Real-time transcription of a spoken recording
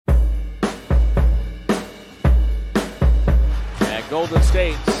Golden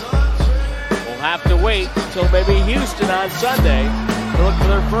State will have to wait until maybe Houston on Sunday to look for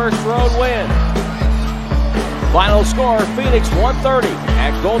their first road win. Final score, Phoenix 130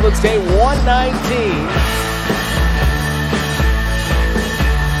 at Golden State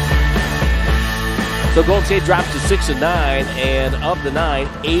 119. So Golden State drops to 6-9, and of the 9,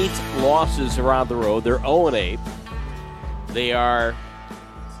 8 losses are on the road. They're 0-8. They are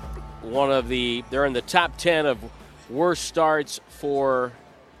they're in the top 10 of worst starts for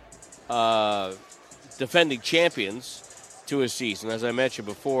defending champions to a season. As I mentioned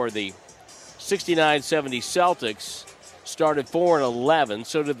before, the 69-70 Celtics started 4-11.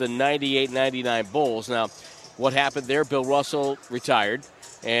 So did the 98-99 Bulls. Now, what happened there? Bill Russell retired,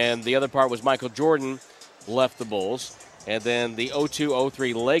 and the other part was Michael Jordan left the Bulls. And then the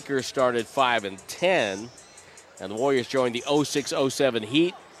 02-03 Lakers started 5-10, and the Warriors joined the 06-07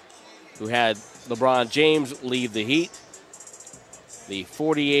 Heat, who had LeBron James leave the Heat. The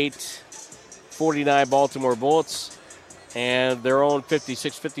 48-49 Baltimore Bullets and their own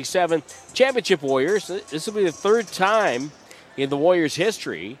 56-57 championship Warriors. This will be the third time in the Warriors'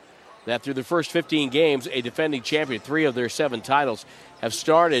 history that through the first 15 games, a defending champion, 3 of their 7 titles, have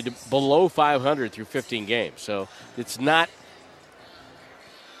started below 500 through 15 games. So it's not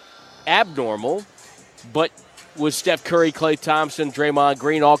abnormal, but with Steph Curry, Klay Thompson, Draymond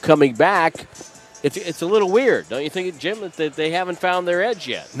Green all coming back, it's a little weird, don't you think, Jim, that they haven't found their edge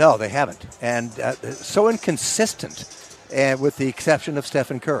yet? No, they haven't. And so inconsistent, with the exception of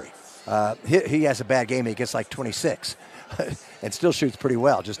Stephen Curry. He has a bad game. He gets like 26 and still shoots pretty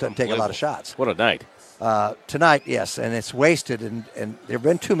well, just doesn't take a lot of shots. What a night. Tonight, yes, and it's wasted, and there have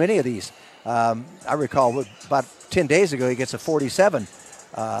been too many of these. I recall about 10 days ago he gets a 47,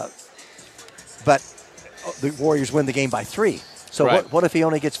 but the Warriors win the game by 3. So right. what if he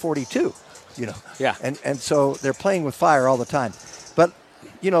only gets 42? Yeah. And so they're playing with fire all the time. But,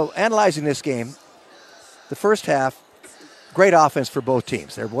 analyzing this game, the first half, great offense for both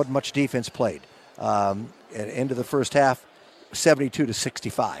teams. There wasn't much defense played. At the end of the first half,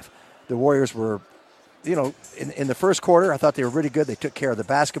 72-65. The Warriors were, in the first quarter, I thought they were really good. They took care of the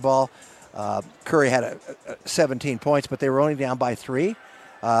basketball. Curry had 17 points, but they were only down by 3.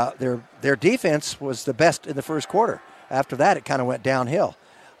 Their defense was the best in the first quarter. After that, it kind of went downhill.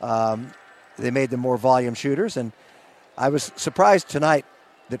 They made them more volume shooters, and I was surprised tonight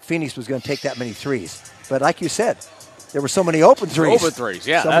that Phoenix was going to take that many threes. But like you said, there were so many open threes. Open threes,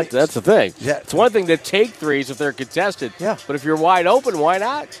 yeah, that's the thing. Yeah. It's one thing to take threes if they're contested, yeah. But if you're wide open, why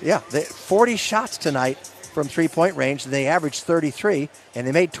not? Yeah, 40 shots tonight from three-point range, and they averaged 33, and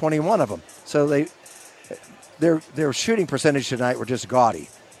they made 21 of them. So their shooting percentage tonight were just gaudy,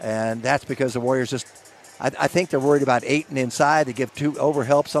 and that's because the Warriors just I think they're worried about Ayton inside. They give too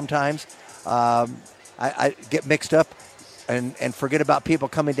overhelp sometimes. I get mixed up and forget about people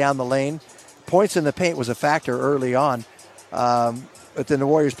coming down the lane. Points in the paint was a factor early on, but then the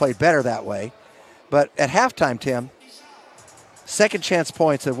Warriors played better that way. But at halftime, Tim, second chance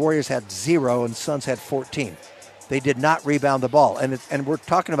points, the Warriors had 0 and Suns had 14. They did not rebound the ball. And we're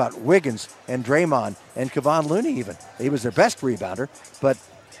talking about Wiggins and Draymond and Kevon Looney even. He was their best rebounder, but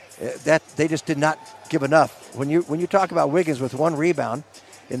that they just did not give enough. When you talk about Wiggins with 1 rebound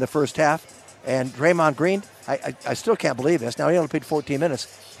in the first half and Draymond Green, I still can't believe this. Now, he only played 14 minutes.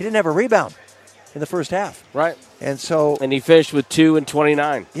 He didn't have a rebound in the first half. Right. And so... And he finished with 2 and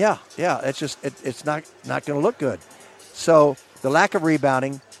 29. Yeah. It's just it's not going to look good. So the lack of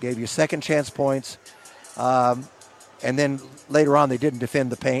rebounding gave you second chance points. And then later on, they didn't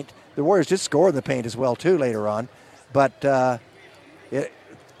defend the paint. The Warriors did score in the paint as well, too, later on. But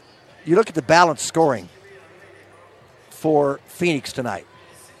you look at the balanced scoring for Phoenix tonight.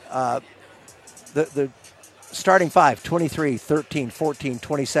 The starting 5, 23, 13, 14,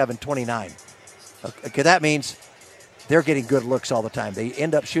 27, 29. Okay, that means they're getting good looks all the time. They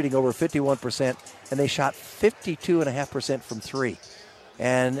end up shooting over 51%, and they shot 52.5% from 3.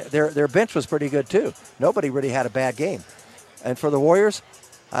 And their bench was pretty good, too. Nobody really had a bad game. And for the Warriors,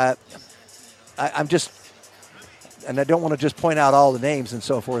 I'm just, and I don't want to just point out all the names and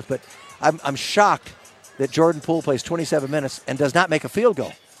so forth, but I'm shocked that Jordan Poole plays 27 minutes and does not make a field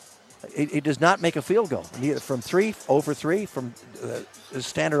goal. He does not make a field goal. From 3, 0 for 3, from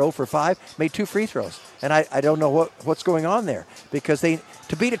standard 0 for 5, made 2 free throws. And I don't know what's going on there, because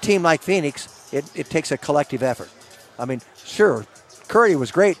to beat a team like Phoenix, it takes a collective effort. I mean, sure, Curry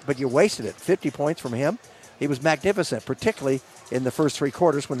was great, but you wasted it. 50 points from him. He was magnificent, particularly in the first 3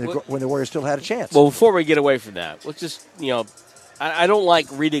 quarters when the Warriors still had a chance. Well, before we get away from that, let's just, I don't like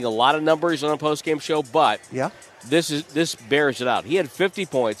reading a lot of numbers on a post-game show, but this bears it out. He had 50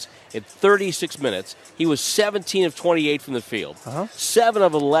 points in 36 minutes. He was 17 of 28 from the field, 7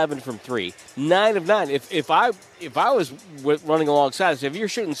 of 11 from 3, 9 of 9. If I was running alongside, I said, if you're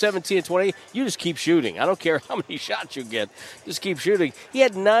shooting 17 of 28, you just keep shooting. I don't care how many shots you get. Just keep shooting. He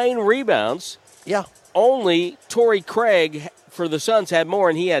had 9 rebounds. Yeah. Only Torrey Craig for the Suns had more,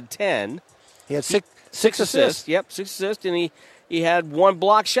 and he had 10. He had six assists. Yep, 6 assists, and he had 1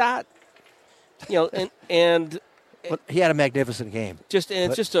 block shot. And But he had a magnificent game. It's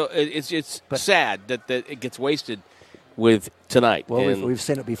sad that it gets wasted with tonight. Well, we've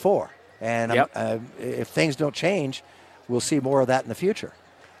seen it before, and if things don't change, we'll see more of that in the future.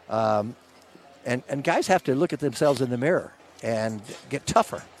 And guys have to look at themselves in the mirror and get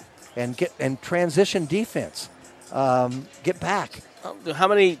tougher, and transition defense. Get back. How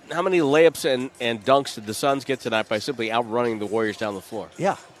many layups and dunks did the Suns get tonight by simply outrunning the Warriors down the floor?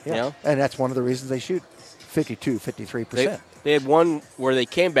 Yeah. You know? And that's one of the reasons they shoot 52, 53%. They had one where they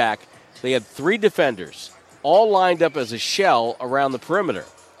came back. They had 3 defenders all lined up as a shell around the perimeter.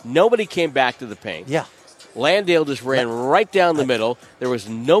 Nobody came back to the paint. Yeah. Landale just ran right down the middle. There was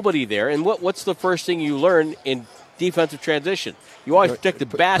nobody there. And what's the first thing you learn in defensive transition? You always protect the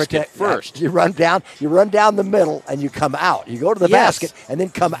basket first. You run down the middle, and you come out. You go to the basket and then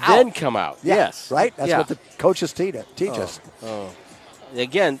come out. Then come out. Yeah, yes. Right? That's what the coaches teach us.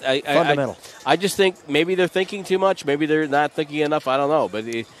 Again, fundamental. I just think maybe they're thinking too much. Maybe they're not thinking enough. I don't know. But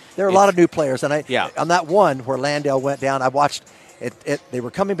there are a lot of new players. And on that one where Landale went down, I watched it. They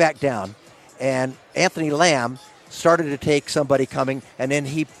were coming back down, and Anthony Lamb started to take somebody coming, and then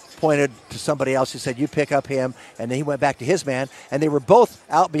he pointed to somebody else. He said, you pick up him, and then he went back to his man, and they were both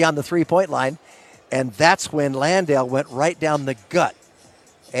out beyond the three-point line, and that's when Landale went right down the gut.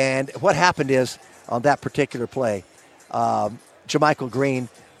 And what happened is, on that particular play, JaMychal Green,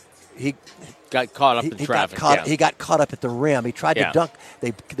 he got caught up in traffic. He got caught up at the rim. He tried to dunk.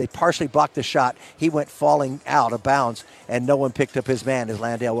 They partially blocked the shot. He went falling out of bounds, and no one picked up his man as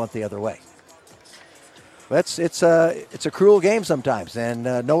Landale went the other way. It's a cruel game sometimes, and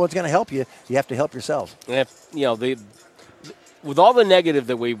no one's going to help you. You have to help yourselves. And with all the negative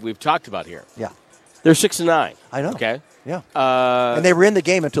that we've talked about here, they're 6-9. I know. Okay. Yeah. And they were in the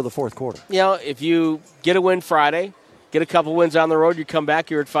game until the fourth quarter. If you get a win Friday, get a couple wins on the road, you come back,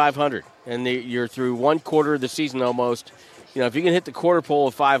 you're at 500, and you're through one quarter of the season almost. If you can hit the quarter pole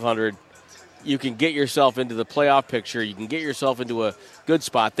of 500, you can get yourself into the playoff picture. You can get yourself into a good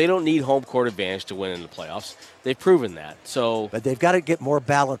spot. They don't need home court advantage to win in the playoffs. They've proven that. But they've got to get more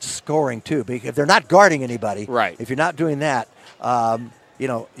balanced scoring too. Because if they're not guarding anybody, right? If you're not doing that,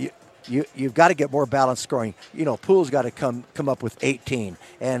 you've got to get more balanced scoring. Poole's got to come up with 18,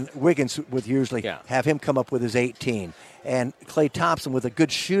 and Wiggins would usually have him come up with his 18. And Klay Thompson with a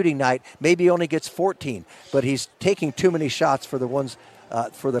good shooting night maybe only gets 14, but he's taking too many shots for the ones.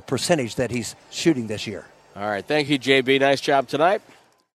 For the percentage that he's shooting this year. All right. Thank you, JB. Nice job tonight.